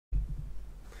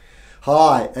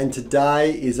Hi, and today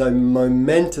is a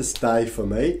momentous day for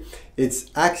me.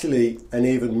 It's actually an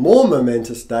even more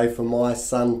momentous day for my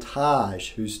son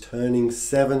Taj, who's turning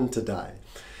 7 today.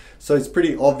 So it's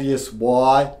pretty obvious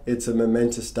why it's a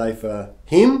momentous day for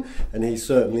him, and he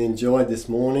certainly enjoyed this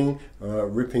morning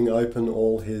ripping open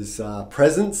all his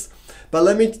presents. But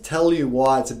let me tell you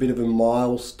why it's a bit of a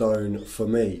milestone for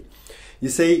me. You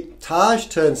see, Taj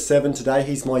turns 7 today.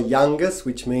 He's my youngest,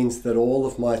 which means that all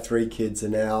of my 3 kids are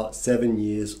now 7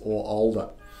 years or older.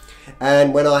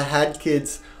 And when I had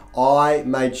kids, I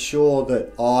made sure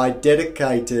that I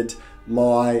dedicated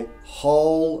they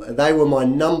were my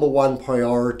number one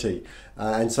priority.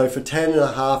 And so for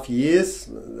 10.5 years,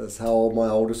 that's how old my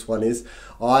oldest one is,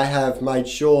 I have made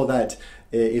sure that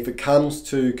if it comes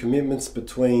to commitments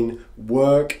between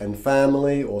work and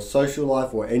family or social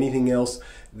life or anything else,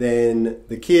 then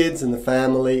the kids and the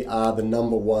family are the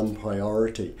number one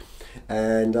priority.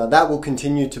 And that will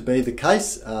continue to be the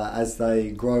case as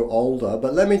they grow older.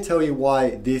 But let me tell you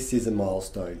why this is a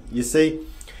milestone. You see,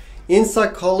 in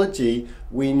psychology,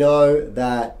 we know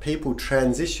that people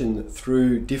transition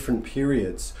through different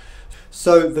periods.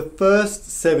 So the first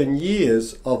 7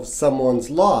 years of someone's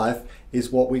life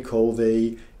is what we call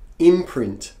the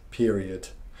imprint period.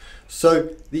 So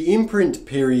the imprint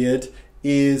period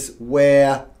is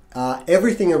where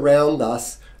everything around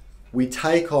us, we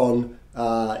take on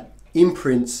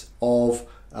imprints of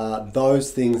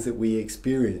those things that we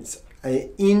experience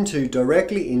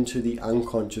directly into the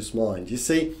unconscious mind. You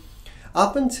see,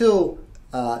 up until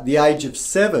the age of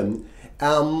 7,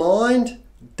 our mind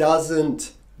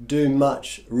doesn't do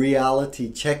much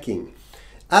reality checking.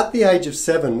 At the age of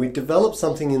 7, we develop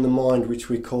something in the mind which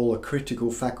we call a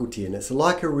critical faculty, and it's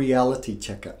like a reality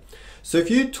checker. So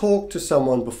if you talk to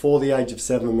someone before the age of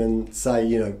 7 and say,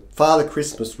 you know, Father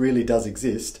Christmas really does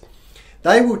exist,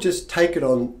 they will just take it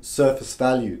on surface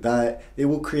value. It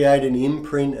will create an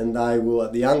imprint, and they will,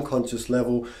 at the unconscious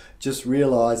level, just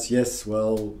realize, yes,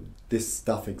 well, this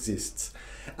stuff exists.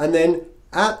 And then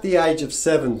at the age of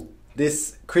 7,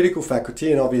 this critical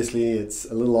faculty, and obviously it's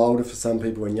a little older for some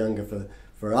people and younger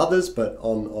for others, but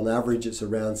on average it's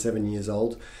around 7 years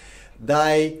old,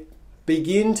 they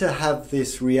begin to have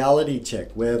this reality check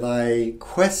where they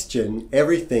question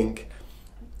everything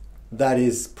that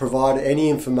is provided, any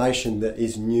information that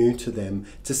is new to them,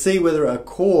 to see whether it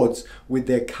accords with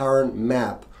their current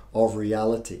map of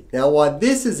reality. Now, why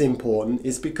this is important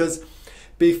is because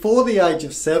before the age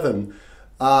of 7,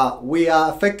 we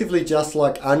are effectively just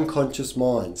like unconscious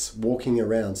minds walking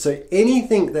around. So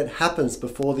anything that happens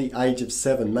before the age of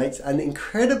 7 makes an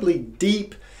incredibly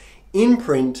deep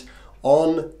imprint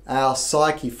on our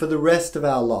psyche for the rest of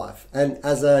our life. And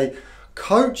as a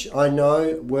coach, I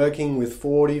know, working with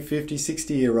 40, 50,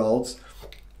 60-year-olds,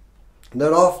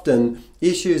 that often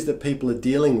issues that people are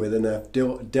dealing with and have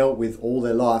dealt with all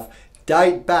their life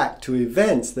date back to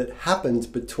events that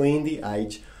happened between the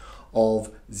age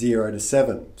of 0 to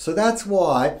 7. So that's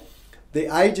why the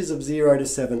ages of 0 to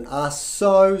 7 are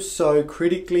so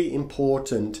critically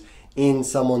important in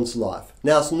someone's life.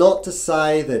 Now, it's not to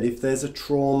say that if there's a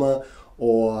trauma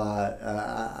or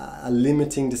a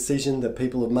limiting decision that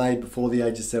people have made before the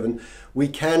age of 7, we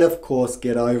can of course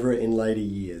get over it in later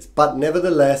years. But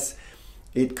nevertheless,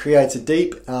 it creates a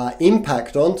deep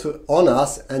impact on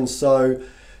us, and so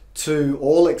to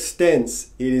all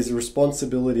extents, it is a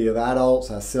responsibility of adults,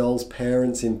 ourselves,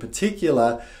 parents in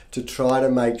particular, to try to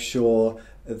make sure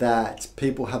that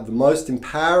people have the most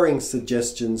empowering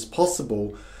suggestions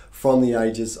possible from the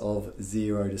ages of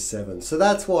 0 to 7. So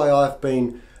that's why I've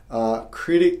been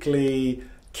critically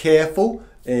careful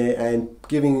and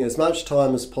giving as much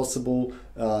time as possible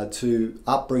to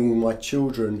upbringing my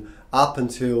children up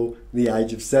until the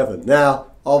age of 7. Now,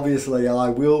 obviously I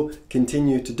will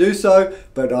continue to do so,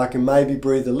 but I can maybe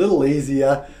breathe a little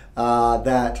easier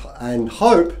and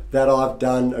hope that I've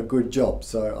done a good job.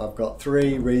 So I've got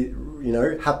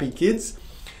 3 happy kids,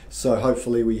 so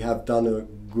hopefully we have done a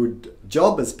good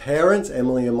job as parents,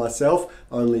 Emily and myself.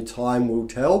 Only time will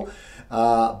tell.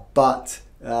 But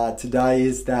today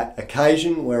is that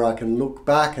occasion where I can look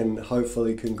back and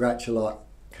hopefully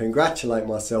congratulate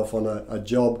myself on a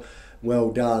job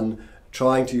well done,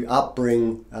 trying to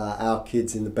upbring our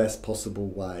kids in the best possible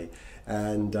way.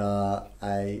 And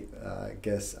I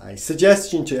guess a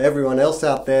suggestion to everyone else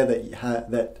out there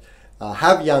that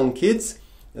have young kids,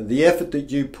 the effort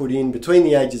that you put in between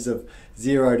the ages of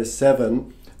 0 to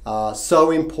 7 are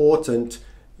so important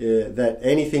that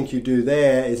anything you do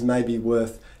there is maybe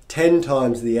worth 10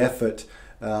 times the effort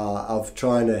of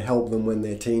trying to help them when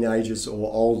they're teenagers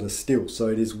or older still. So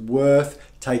it is worth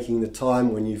taking the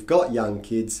time when you've got young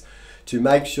kids to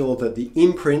make sure that the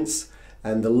imprints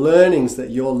and the learnings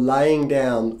that you're laying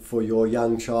down for your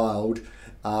young child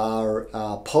are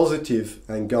positive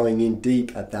and going in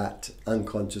deep at that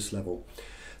unconscious level.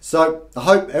 So I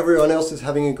hope everyone else is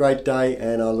having a great day,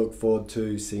 and I look forward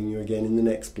to seeing you again in the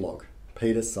next blog.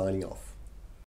 Peter signing off.